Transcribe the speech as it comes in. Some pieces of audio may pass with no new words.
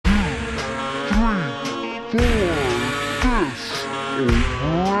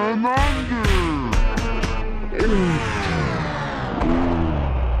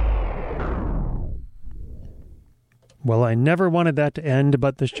Well, I never wanted that to end,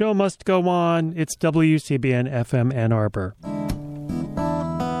 but the show must go on. It's WCBN FM Ann Arbor.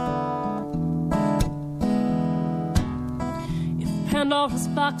 If Pandora's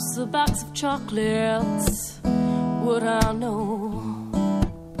box is a box of chocolates, would I know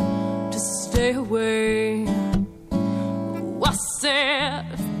to stay away? Oh, I said,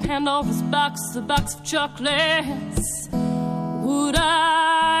 if Pandora's box is a box of chocolates, would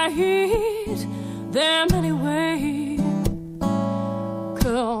I eat them anyway?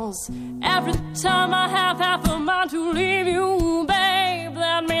 'Cause every time I have half a mind to leave you, babe,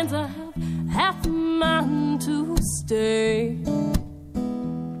 that means I have half a mind to stay.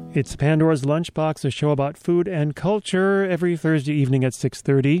 It's Pandora's Lunchbox, a show about food and culture, every Thursday evening at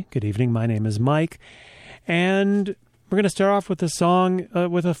 6:30. Good evening, my name is Mike. And we're going to start off with a song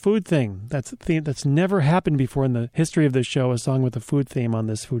with a food theme. That's a theme that's never happened before in the history of the show, a song with a food theme on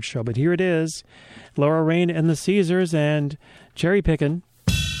this food show. But here it is, Laura Rain and the Caesars and Cherry Pickin'.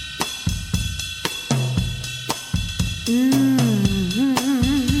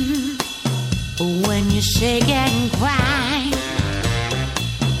 When you shake and cry,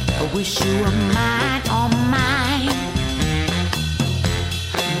 I wish you were mine, oh mine.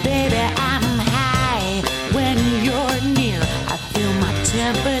 Baby, I'm high when you're near. I feel my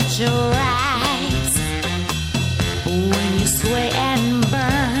temperature rise. When you sway and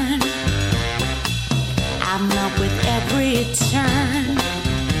burn, I'm up with every turn.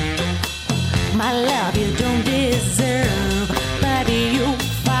 My love you don't deserve, but you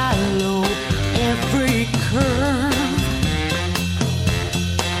follow every curve.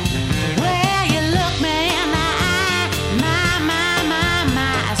 Where you look me in the eye, my,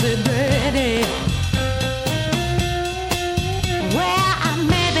 I said, baby. Well, I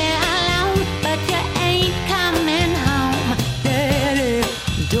may be alone, but you ain't coming home, daddy.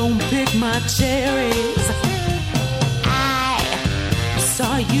 Don't pick my cherries. I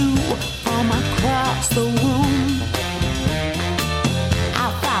saw you from across the room. I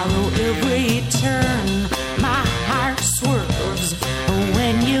follow every turn. My heart swerves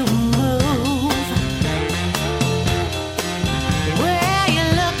when you move. Where you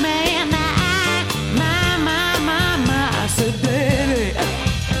look me in the eye, my, I said, baby.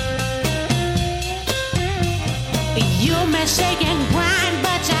 You may shake and grind,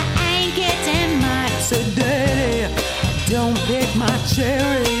 but you ain't getting mine. I said, daddy, don't pick my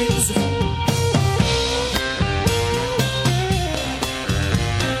cherries.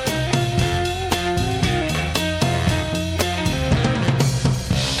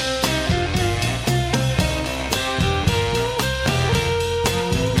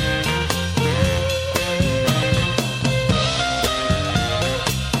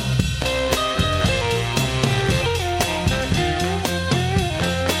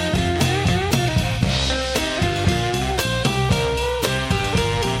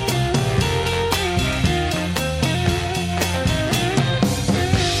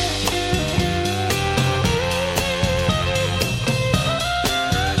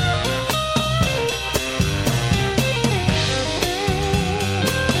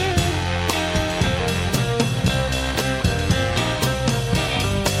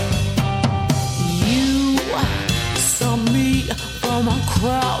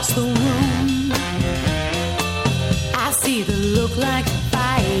 Across the room, I see the look like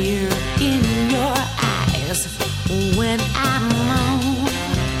fire in your eyes when I'm alone.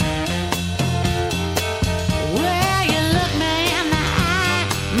 Where you look me in the eye,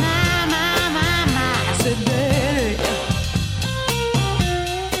 my, I said, baby.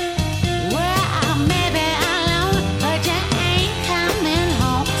 Well, I may be alone, but you ain't coming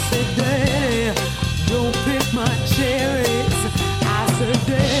home. I said, daddy, don't pick my cherries.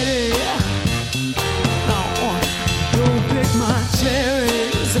 Daddy, no, don't pick my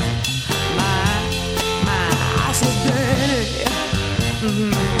cherries. My, I said, daddy,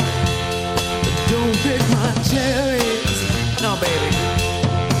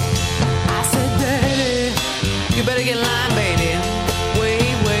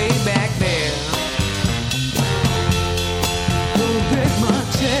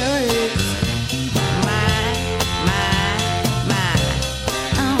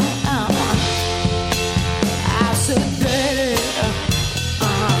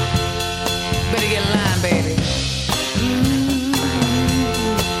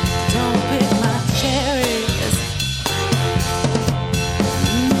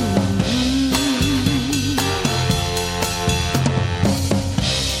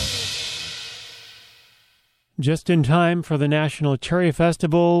 Just in time for the National Cherry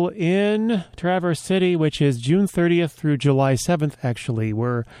Festival in Traverse City, which is June 30th through July 7th, actually.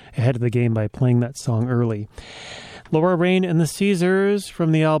 We're ahead of the game by playing that song early. Laura Rain and the Caesars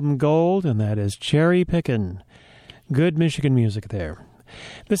from the album Gold, and that is Cherry Pickin'. Good Michigan music there.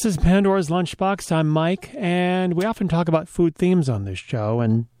 This is Pandora's Lunchbox. I'm Mike, and we often talk about food themes on this show,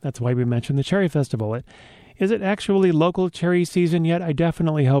 and that's why we mentioned the Cherry Festival. Is it actually local cherry season yet? I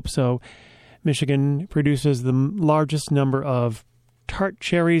definitely hope so. Michigan produces the largest number of tart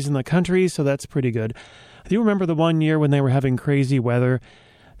cherries in the country, so that's pretty good. I do remember the one year when they were having crazy weather.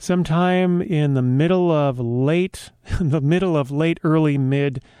 Sometime in the middle of late, early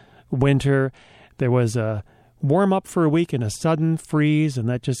mid-winter, there was a warm-up for a week and a sudden freeze, and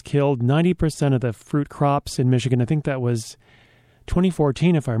that just killed 90% of the fruit crops in Michigan. I think that was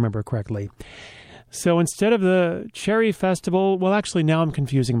 2014, if I remember correctly. So instead of the Cherry Festival, well, actually now I'm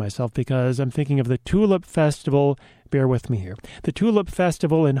confusing myself because I'm thinking of the Tulip Festival. Bear with me here. The Tulip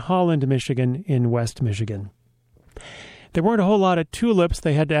Festival in Holland, Michigan, in West Michigan. There weren't a whole lot of tulips.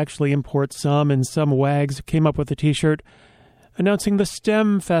 They had to actually import some, and some wags came up with a T-shirt announcing the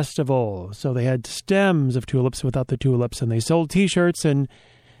STEM Festival. So they had stems of tulips without the tulips, and they sold T-shirts, and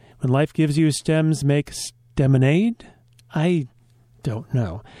when life gives you stems, make stemonade? I don't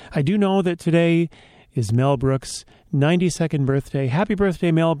know. I do know that today is Mel Brooks' 92nd birthday. Happy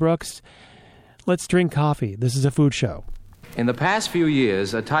birthday, Mel Brooks. Let's drink coffee. This is a food show. In the past few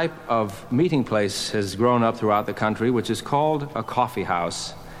years, a type of meeting place has grown up throughout the country, which is called a coffee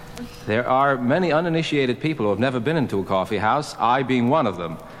house. There are many uninitiated people who have never been into a coffee house, I being one of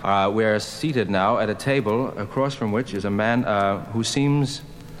them. We're seated now at a table across from which is a man who seems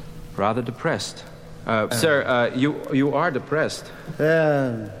rather depressed. Sir, you are depressed.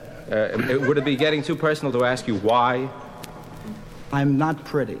 Would it be getting too personal to ask you why? I'm not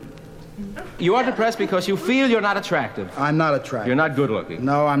pretty. You are depressed because you feel you're not attractive. I'm not attractive. You're not good looking.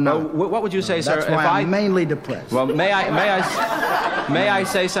 No, I'm not. Well, what would you say, sir? That's why I'm mainly depressed. Well, may I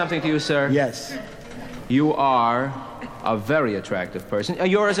say something to you, sir? Yes. You are a very attractive person.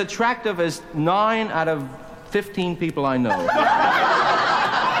 You're as attractive as 9 out of 15 people I know.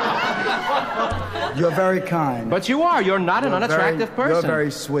 You're very kind. But you are. You're not an unattractive person. You're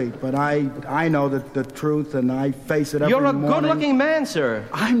very sweet, but I know the truth, and I face it every morning. morning. You're a good-looking man, sir.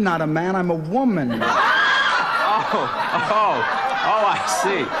 I'm not a man. I'm a woman. Oh, I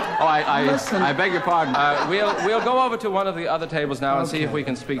see. Listen. I beg your pardon. We'll go over to one of the other tables now and see if we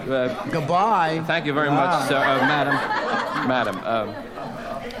can speak. Goodbye. Thank you very much, sir. Madam.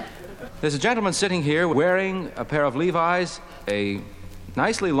 There's a gentleman sitting here wearing a pair of Levi's, a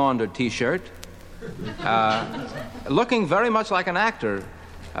nicely laundered T-shirt, looking very much like an actor.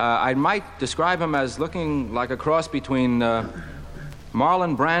 I might describe him as looking like a cross between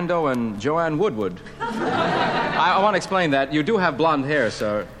Marlon Brando and Joanne Woodward. I want to explain that. You do have blonde hair,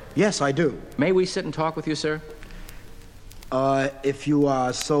 sir. Yes, I do. May we sit and talk with you, sir? If you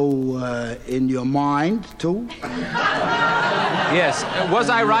are so in your mind, too. Yes. Was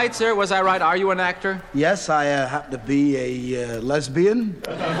I right, sir? Was I right? Are you an actor? Yes, I happen to be a lesbian.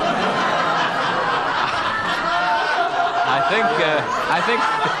 I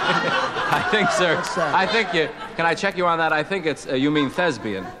think, sir. I think you. Can I check you on that? I think it's. You mean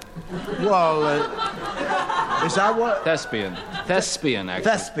thespian. Well, is that what? Thespian, actually.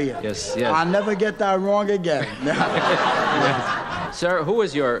 Thespian. Yes. I'll never get that wrong again. Sir, who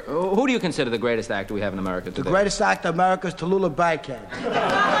do you consider the greatest actor we have in America today? The greatest actor in America is Tallulah Bankhead.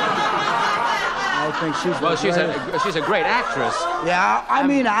 I think she's a great actress. Yeah, I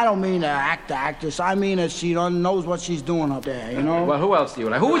don't mean actress. I mean that she knows what she's doing up there, you know? Well, who else do you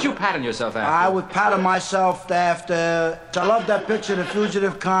like? Who would you pattern yourself after? I would pattern myself after... I love that picture, The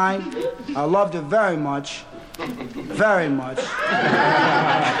Fugitive Kind. I loved it very much. Very much.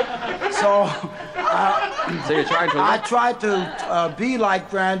 So you're trying to... I tried to be like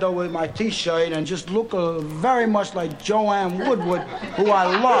Brando with my T-shirt and just look very much like Joanne Woodward, who I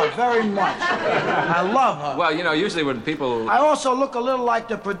love very much. I love her. Well, usually when people... I also look a little like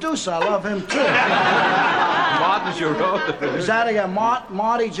the producer. I love him, too. Martin Giraud, the producer. Is that again?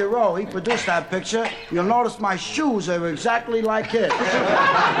 Marty Giraud. He produced that picture. You'll notice my shoes are exactly like his.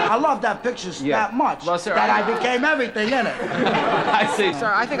 I love that picture that much. Well, sir, that I became everything in it. I see.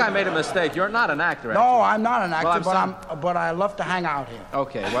 Sir, I think I made a mistake. You're not an actor, actually. No, I'm not an actor, but I love to hang out here.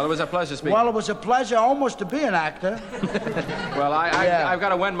 Okay, well, it was a pleasure speaking. Well, it was a pleasure almost to be an actor. Well, I've got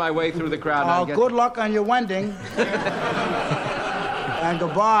to wend my way through the crowd now. Good luck on your wending. And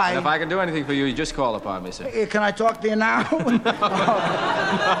goodbye. And if I can do anything for you, you just call upon me, sir. Can I talk to you now?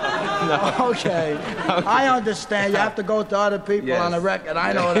 Okay. I understand. You have to go to other people on the record.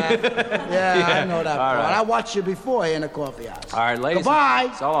 I know that. Yeah, I know that. All right. I watched you before in a coffee house. All right, ladies.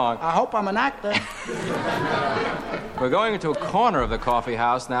 Goodbye. So long. I hope I'm an actor. We're going into a corner of the coffee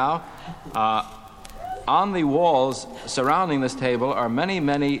house now. On the walls surrounding this table are many,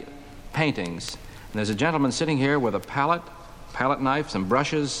 many paintings. And there's a gentleman sitting here with a palette knife, some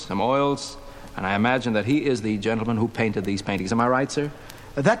brushes, some oils, and I imagine that he is the gentleman who painted these paintings. Am I right, sir?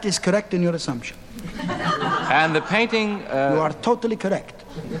 That is correct in your assumption. And the painting... you are totally correct.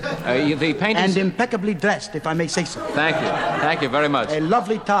 The painting... And impeccably dressed, if I may say so. Thank you. Thank you very much. A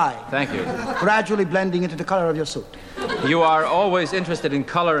lovely tie. Thank you. Gradually blending into the color of your suit. You are always interested in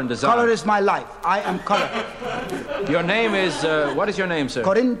color and design. Color is my life. I am color. Your name is... what is your name, sir?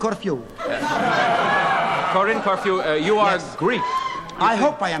 Corinne Corfu. Corinne Corfu. You are Greek. I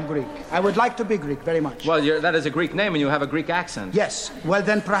hope I am Greek. I would like to be Greek very much. Well, that is a Greek name, and you have a Greek accent. Yes. Well,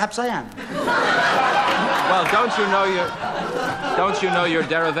 then perhaps I am. Well, don't you know your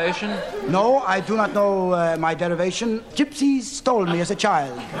derivation? No, I do not know my derivation. Gypsies stole me as a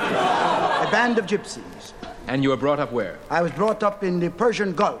child. A band of gypsies. And you were brought up where? I was brought up in the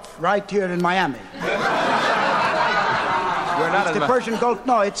Persian Gulf, right here in Miami. It's the Persian Gulf.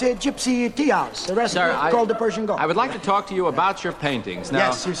 No, it's a gypsy tea house. The restaurant called the Persian Gulf. I would like to talk to you about your paintings. Now,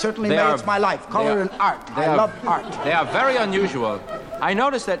 yes, you certainly may. It's my life. Color and art. I love art. They are very unusual. I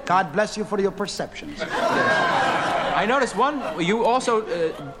noticed that... God bless you for your perceptions. I noticed one... You also...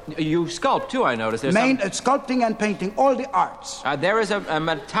 you sculpt, too, I noticed. Sculpting and painting, all the arts. There is a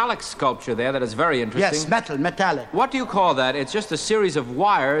metallic sculpture there that is very interesting. Yes, metallic. What do you call that? It's just a series of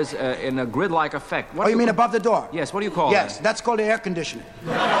wires in a grid-like effect. You mean above the door? Yes, what do you call that? Yes, that's called the air conditioning.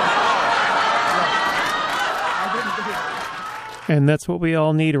 And that's what we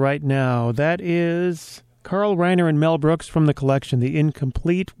all need right now. That is Carl Reiner and Mel Brooks from the collection, The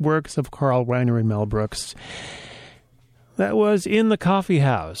Incomplete Works of Carl Reiner and Mel Brooks. That was in the coffee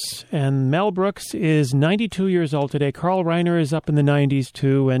house. And Mel Brooks is 92 years old today. Carl Reiner is up in the 90s,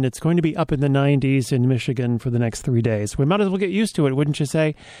 too, and it's going to be up in the 90s in Michigan for the next 3 days. We might as well get used to it, wouldn't you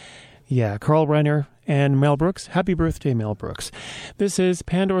say? Yeah, Carl Reiner and Mel Brooks. Happy birthday, Mel Brooks. This is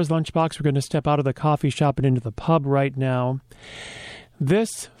Pandora's Lunchbox. We're going to step out of the coffee shop and into the pub right now.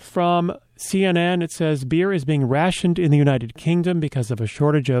 This from CNN. It says, beer is being rationed in the United Kingdom because of a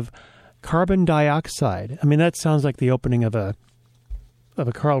shortage of carbon dioxide. I mean, that sounds like the opening of a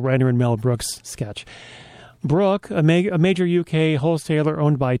Carl Reiner and Mel Brooks sketch. Brooke, a major UK wholesaler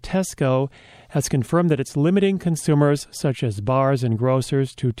owned by Tesco, has confirmed that it's limiting consumers such as bars and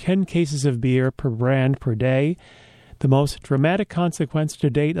grocers to 10 cases of beer per brand per day, the most dramatic consequence to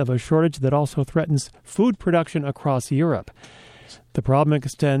date of a shortage that also threatens food production across Europe. The problem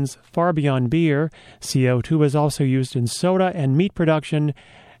extends far beyond beer. CO2 is also used in soda and meat production,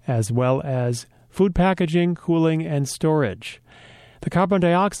 as well as food packaging, cooling, and storage. The carbon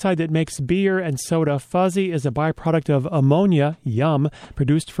dioxide that makes beer and soda fuzzy is a byproduct of ammonia, yum,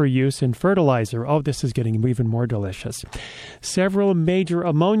 produced for use in fertilizer. Oh, this is getting even more delicious. Several major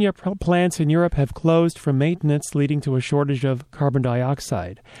ammonia plants in Europe have closed for maintenance, leading to a shortage of carbon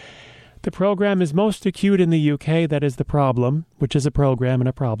dioxide. The program is most acute in the UK. That is the problem, which is a program and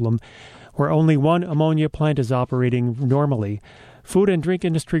a problem, where only one ammonia plant is operating normally. Food and drink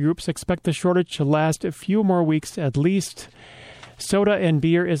industry groups expect the shortage to last a few more weeks at least. Soda and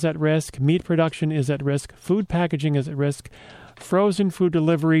beer is at risk. Meat production is at risk. Food packaging is at risk. Frozen food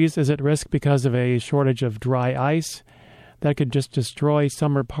deliveries is at risk because of a shortage of dry ice. That could just destroy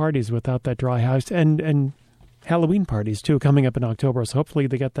summer parties without that dry ice. And Halloween parties, too, coming up in October. So hopefully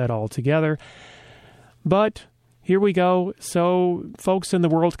they get that all together. But here we go. So folks in the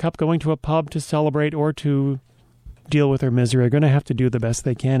World Cup going to a pub to celebrate or to deal with their misery are going to have to do the best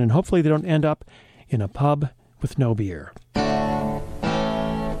they can. And hopefully they don't end up in a pub with no beer.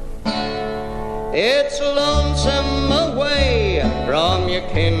 It's lonesome away from your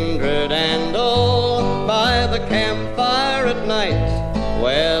kindred and all, by the campfire at night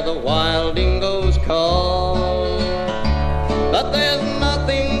where the wild dingoes call. But there's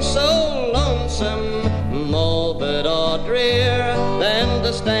nothing so lonesome, morbid or drear, than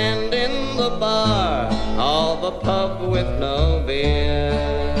to stand in the bar of a pub with no beer.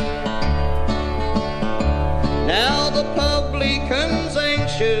 Now the publican's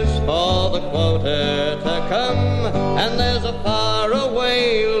anxious for the quota to come, and there's a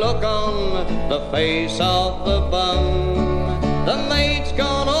faraway look on the face of the bum. The maid's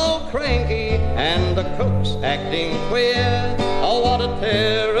gone all cranky and the cook's acting queer. Oh, what a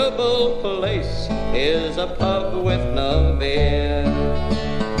terrible place is a pub with no beer.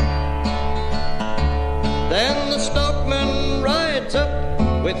 Then the stockman rides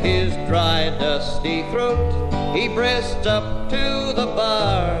up with with his dry, dusty throat. He breasts up to the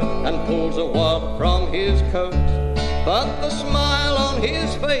bar and pulls a wad from his coat. But the smile on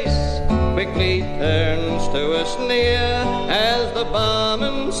his face quickly turns to a sneer as the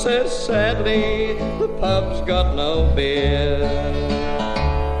barman says sadly, the pub's got no beer.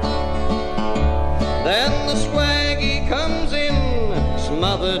 Then the swaggy comes in,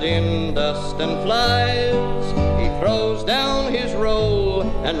 smothered in dust and flies. He throws down his roll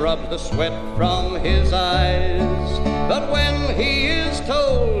and rubs the sweat from his eyes. But when he is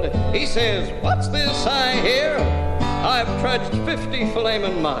told, he says, "What's this I hear? I've trudged 50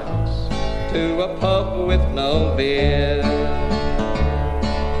 flamin' miles to a pub with no beer."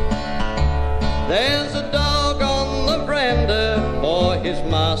 There's a dog on the veranda, for his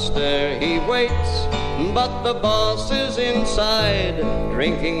master he waits. But the boss is inside,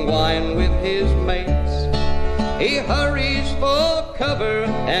 drinking wine with his mates. He hurries for cover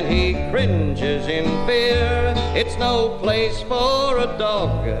and he cringes in fear. It's no place for a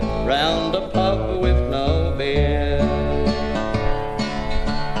dog round a pub with no beer.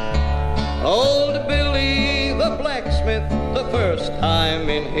 Old Billy the blacksmith, the first time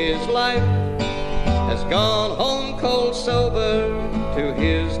in his life, has gone home cold sober to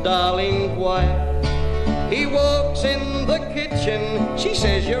his darling wife. He walks in the kitchen, she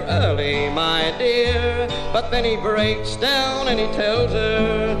says, "You're early, my dear." But then he breaks down and he tells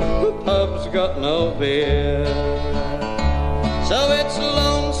her, the pub's got no beer. So it's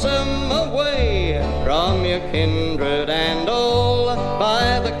lonesome away from your kindred and all,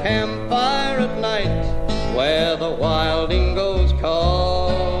 by the campfire at night where the wild dingoes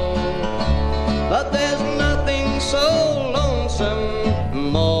call. But there's nothing so lonesome,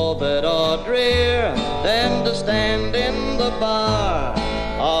 morbid or drear, than to stand in the bar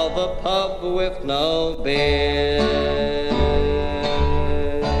of a pub with no beer.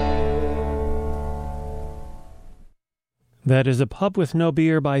 That is A Pub with No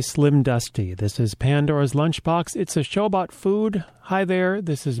Beer by Slim Dusty. This is Pandora's Lunchbox. It's a show about food. Hi there,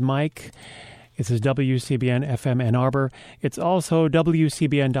 this is Mike. This is WCBN FM Ann Arbor. It's also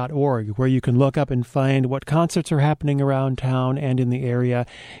WCBN.org, where you can look up and find what concerts are happening around town and in the area,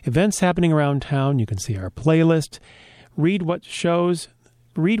 events happening around town. You can see our playlist, read what shows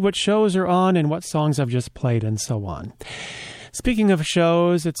are on and what songs I've just played, and so on. Speaking of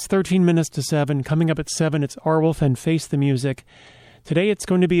shows, it's 13 minutes to 7. Coming up at 7, it's Arwolf and Face the Music. Today it's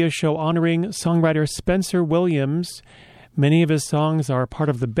going to be a show honoring songwriter Spencer Williams. Many of his songs are part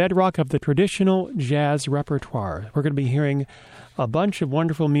of the bedrock of the traditional jazz repertoire. We're going to be hearing a bunch of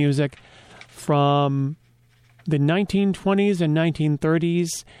wonderful music from the 1920s and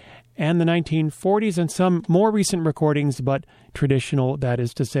 1930s and the 1940s and some more recent recordings, but traditional, that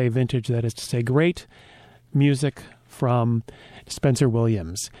is to say vintage, that is to say great music from Spencer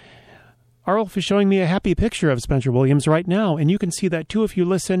Williams. Arwolf is showing me a happy picture of Spencer Williams right now, and you can see that too if you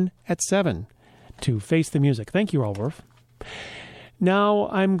listen at 7 to Face the Music. Thank you, Arwolf. Now,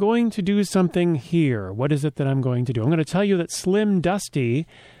 I'm going to do something here. What is it that I'm going to do? I'm going to tell you that Slim Dusty,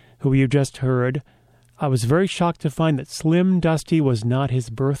 who you just heard, I was very shocked to find that Slim Dusty was not his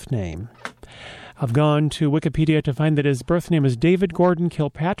birth name. I've gone to Wikipedia to find that his birth name is David Gordon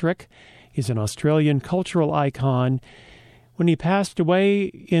Kilpatrick. He's an Australian cultural icon. When he passed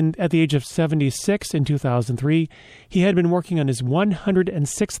away at the age of 76 in 2003, he had been working on his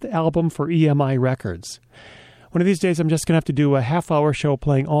 106th album for EMI Records. One of these days, I'm just going to have to do a half-hour show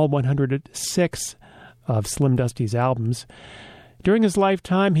playing all 106 of Slim Dusty's albums. During his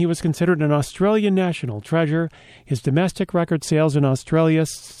lifetime, he was considered an Australian national treasure. His domestic record sales in Australia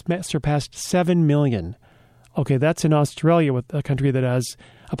surpassed 7 million. Okay, that's in Australia, with a country that has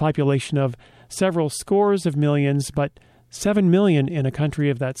a population of several scores of millions, but 7 million in a country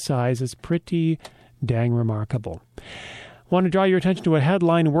of that size is pretty dang remarkable. Want to draw your attention to a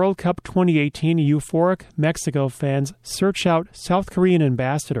headline: World Cup 2018, euphoric Mexico fans search out South Korean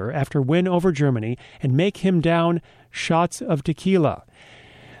ambassador after win over Germany and make him down shots of tequila.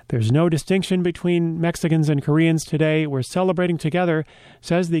 There's no distinction between Mexicans and Koreans today. We're celebrating together,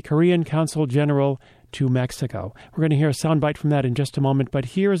 says the Korean Consul General to Mexico. We're going to hear a soundbite from that in just a moment, but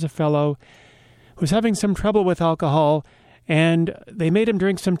here is a fellow who's having some trouble with alcohol, and they made him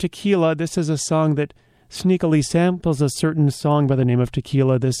drink some tequila. This is a song that sneakily samples a certain song by the name of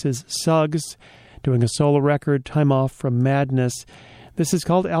Tequila. This is Suggs doing a solo record, Time Off from Madness. This is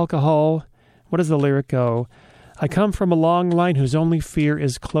called Alcohol. What does the lyric go? I come from a long line whose only fear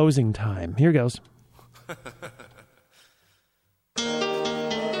is closing time. Here goes.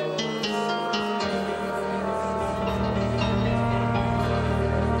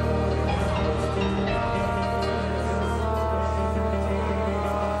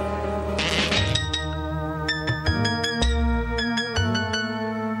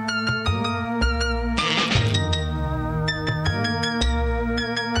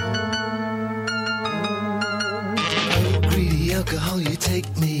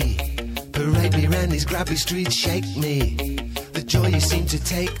 scrubby streets shake me. The joy you seem to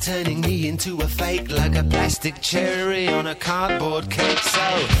take, turning me into a fake, like a plastic cherry on a cardboard cake.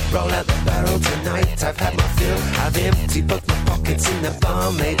 So, roll out the barrel tonight, I've had my fill. I've emptied both my pockets in the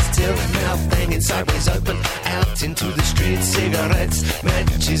barmaid's till. Mouth hanging sideways open, out into the street. Cigarettes,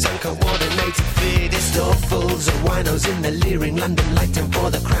 matches, uncoordinated feed. It's full of winos in the leering London light. And for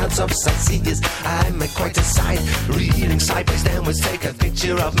the crowds of sightseers, I make quite a sight. Reeling sideways downwards, take a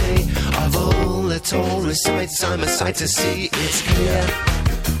picture of me. Of all the tourist sights, I'm a sight to see. It's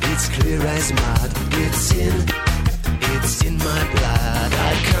clear as mud. It's in my blood.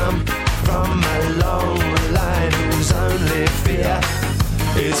 I come from a long line whose only fear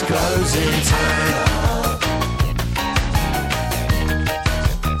is closing time.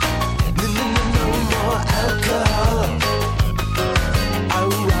 No more alcohol. Oh,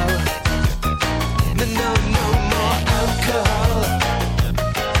 no more alcohol.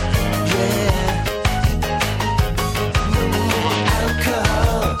 Yeah.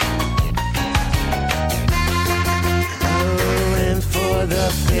 For the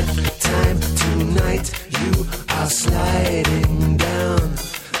fifth time tonight, you are sliding down,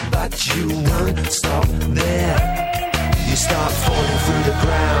 but you won't stop there. You start falling through the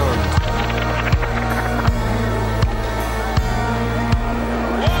ground.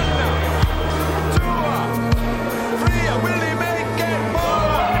 1, 2, 3, will he make it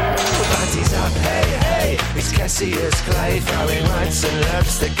more? Party's up, hey, hey, it's Cassius Clay, throwing rights and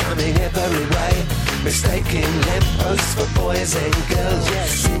lefts, they're coming every way. Mistaking lampposts for boys and girls, yes,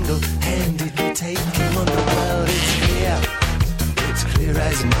 single-handedly taking on the world. It's clear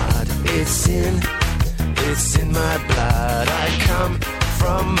as mud. It's in my blood. I come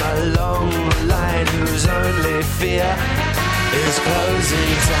from a long line whose only fear is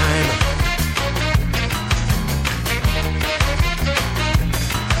closing time.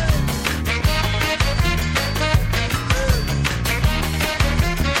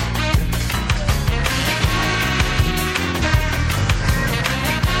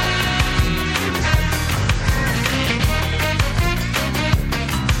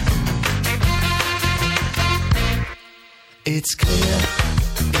 It's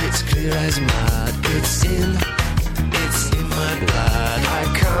clear as mud. It's in my blood. I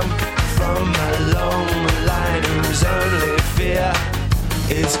come from a long line whose only fear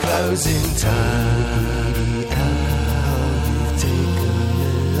is closing time. You've taken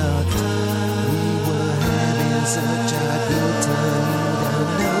a lot. We were having such a good time. You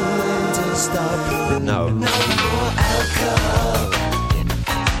don't know when to stop. No more alcohol.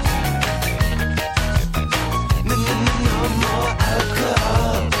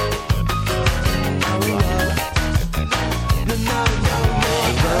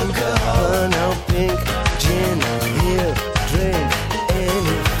 No pink gin, he'll drink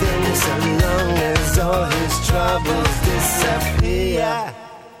anything so long as all his troubles disappear.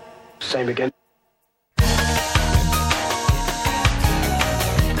 Same again.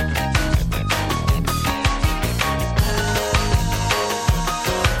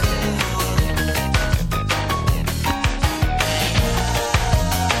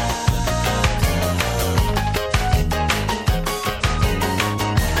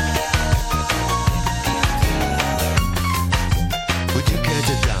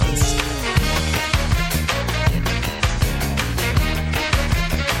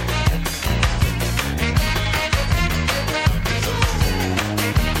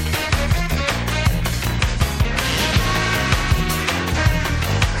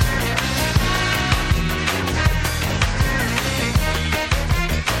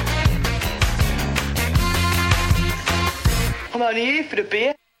 For the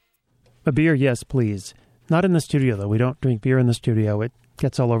beer? A beer, yes, please. Not in the studio, though. We don't drink beer in the studio. It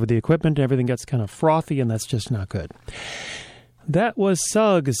gets all over the equipment. Everything gets kind of frothy, and that's just not good. That was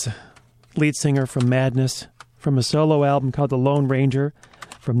Suggs, lead singer from Madness, from a solo album called The Lone Ranger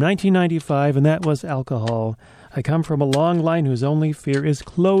from 1995, and that was Alcohol. I come from a long line whose only fear is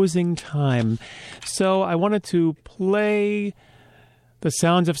closing time. So I wanted to play the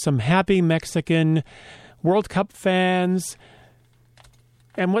sounds of some happy Mexican World Cup fans.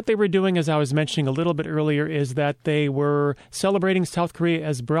 And what they were doing, as I was mentioning a little bit earlier, is that they were celebrating South Korea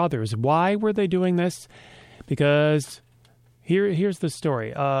as brothers. Why were they doing this? Because here's the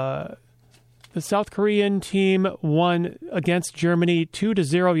story. The South Korean team won against Germany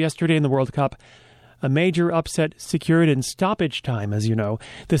 2-0 yesterday in the World Cup. A major upset secured in stoppage time, as you know.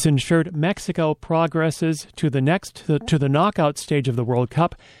 This ensured Mexico progresses to the knockout stage of the World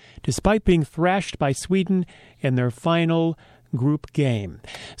Cup, despite being thrashed by Sweden in their final group game.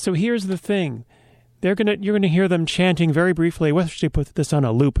 So here's the thing. You're gonna hear them chanting very briefly. I wish they put this on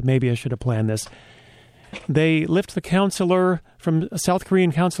a loop. Maybe I should have planned this. They lift the counselor from a South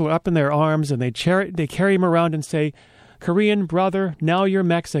Korean counselor up in their arms, and they carry him around and say, Korean brother, now you're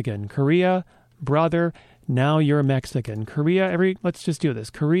Mexican. Korea, brother, now you're Mexican. Korea, let's just do this.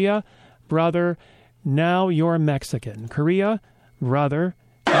 Korea, brother, now you're Mexican. Korea, brother.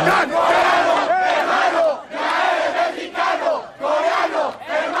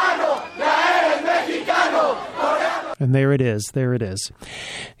 And there it is. There it is.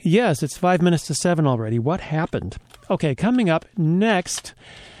 Yes, it's 5 minutes to 7 already. What happened? Okay, coming up next,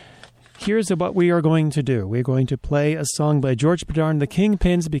 here's what we are going to do. We're going to play a song by George Bedard and the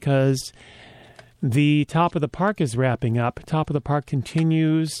Kingpins because the Top of the Park is wrapping up. Top of the Park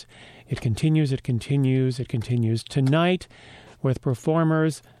continues. It continues tonight with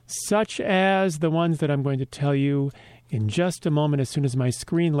performers such as the ones that I'm going to tell you in just a moment as soon as my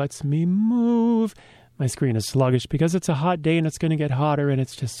screen lets me move. My screen is sluggish because it's a hot day and it's going to get hotter and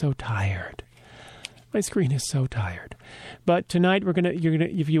it's just so tired. My screen is so tired. But tonight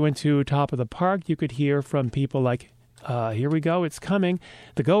if you went to Top of the Park, you could hear from people like, here we go, it's coming,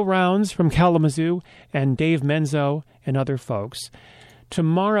 the Go Rounds from Kalamazoo and Dave Menzo and other folks.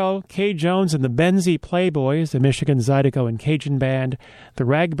 Tomorrow, Kay Jones and the Benzie Playboys, the Michigan Zydeco and Cajun Band, the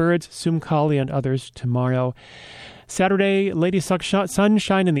Ragbirds, Sumkali and others tomorrow. Saturday, Lady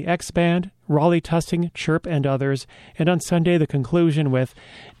Sunshine and the X Band, Raleigh Tusting, Chirp and others. And on Sunday, the conclusion with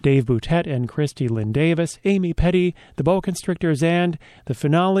Dave Boutette and Christy Lynn Davis, Amy Petty, the Boa Constrictors, and the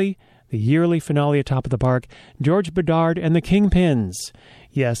finale, the yearly finale at Top of the Park, George Bedard and the Kingpins.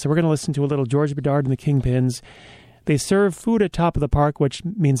 Yes, so we're going to listen to a little George Bedard and the Kingpins. They serve food at Top of the Park, which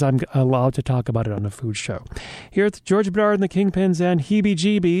means I'm allowed to talk about it on a food show. Here's George Bedard and the Kingpins and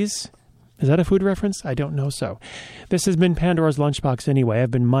Heebie-Jeebies. Is that a food reference? I don't know so. This has been Pandora's Lunchbox anyway.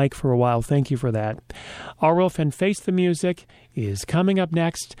 I've been Mike for a while. Thank you for that. Arwolf and Face the Music is coming up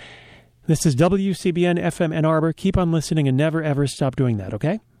next. This is WCBN FM Ann Arbor. Keep on listening and never, ever stop doing that,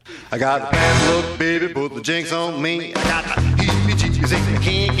 okay? I got a bad look, baby, put the jinx on me. I got the heebie-jeebies and I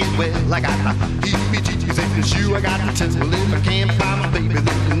can't get well. I got the heebie-jeebies and the shoe. I got the temple if I can't find my baby,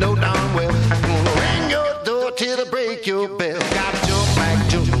 then you know darn well I'm gonna ring your door till I break your bell. Gotta jump back,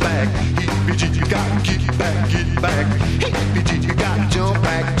 heebie-jeebies, gotta get back. Heebie-jeebies, gotta jump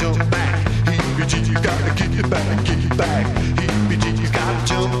back. Heebie-jeebies, gotta get back. Heebie-jeebies, gotta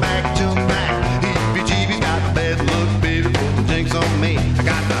jump back. Heebie-jeebies, got a bad look, baby, put the jinx on me. I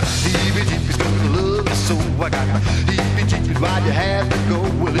got the heebie-jeebies, cause I love you so. I got the heebie-jeebies, why'd you have to go?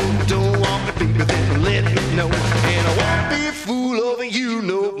 Well, if you don't want me, baby, then let me know. And I won't be a fool over you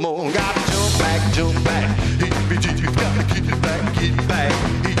no more. Gotta jump back. Heebie-jeebies, gotta get back.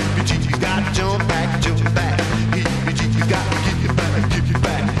 Heebie-jeebies, gotta jump back. Heebie-jeebies, gotta get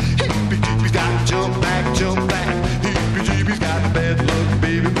back. Heebie-jeebies, gotta jump back. Heebie-jeebies, got a bad luck,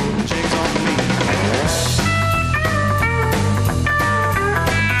 baby, put the jinx on me.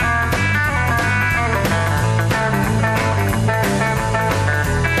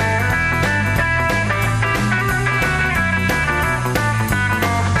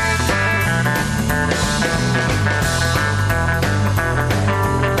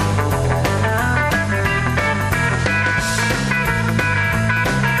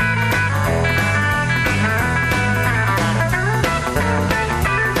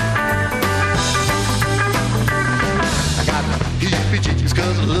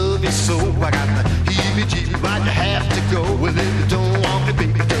 So I got the heebie-jeebies, why'd you have to go? Well, if you don't want me,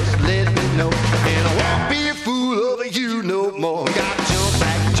 baby, just let me know. And I won't be a fool over you no more. Gotta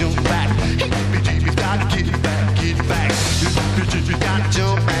jump back. Heebie-jeebies, gotta get back. Heebie-jeebies, gotta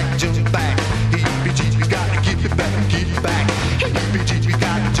jump back. Heebie-jeebies, gotta get back. Heebie-jeebies,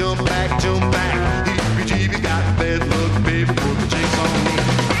 gotta jump back. Heebie-jeebies, got bad luck, baby, put the jinx on me.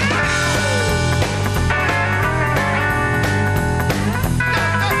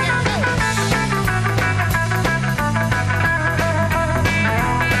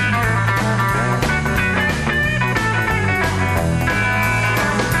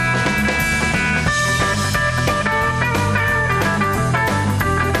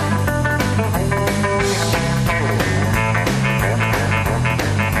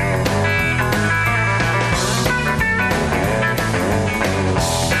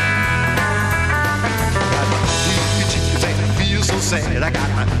 I got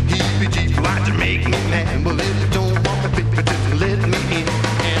my heebie-jeebies, why'd you make me mad? Well, if you don't want me, baby, just let me in.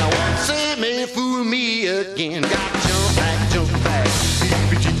 And I won't say, man, fool me again. Gotta jump back.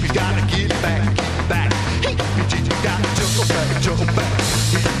 Heebie-jeebies, gotta get back. Heebie-jeebies, gotta jump back.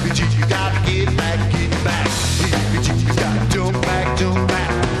 Heebie-jeebies, gotta get back. Heebie-jeebies, gotta jump back.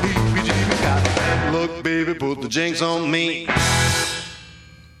 Heebie-jeebies, got bad luck, baby, put the jinx on me.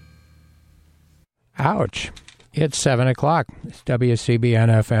 Ouch. It's 7 o'clock. It's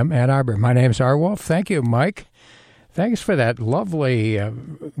WCBN-FM, Ann Arbor. My name's R. Wolf. Thank you, Mike. Thanks for that lovely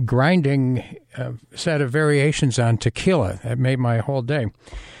grinding set of variations on tequila. That made my whole day.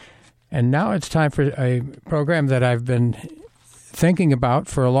 And now it's time for a program that I've been thinking about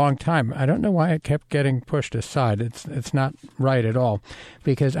for a long time. I don't know why it kept getting pushed aside. It's not right at all,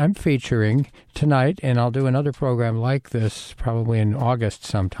 because I'm featuring tonight, and I'll do another program like this probably in August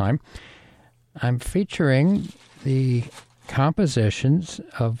sometime. I'm featuring the compositions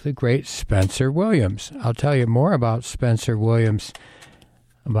of the great Spencer Williams. I'll tell you more about Spencer Williams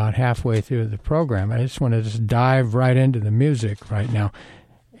about halfway through the program. I just want to dive right into the music right now.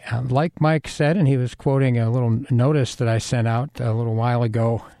 Like Mike said, and he was quoting a little notice that I sent out a little while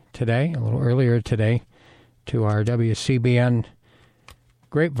ago today, a little earlier today, to our WCBN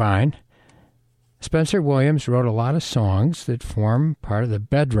grapevine, Spencer Williams wrote a lot of songs that form part of the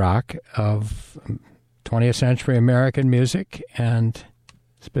bedrock of 20th century American music, and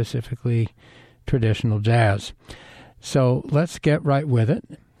specifically traditional jazz. So let's get right with it.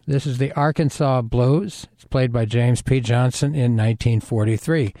 This is the Arkansas Blues. It's played by James P. Johnson in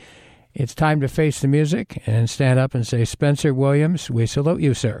 1943. It's time to face the music and stand up and say, Spencer Williams, we salute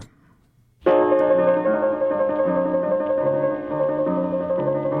you, sir.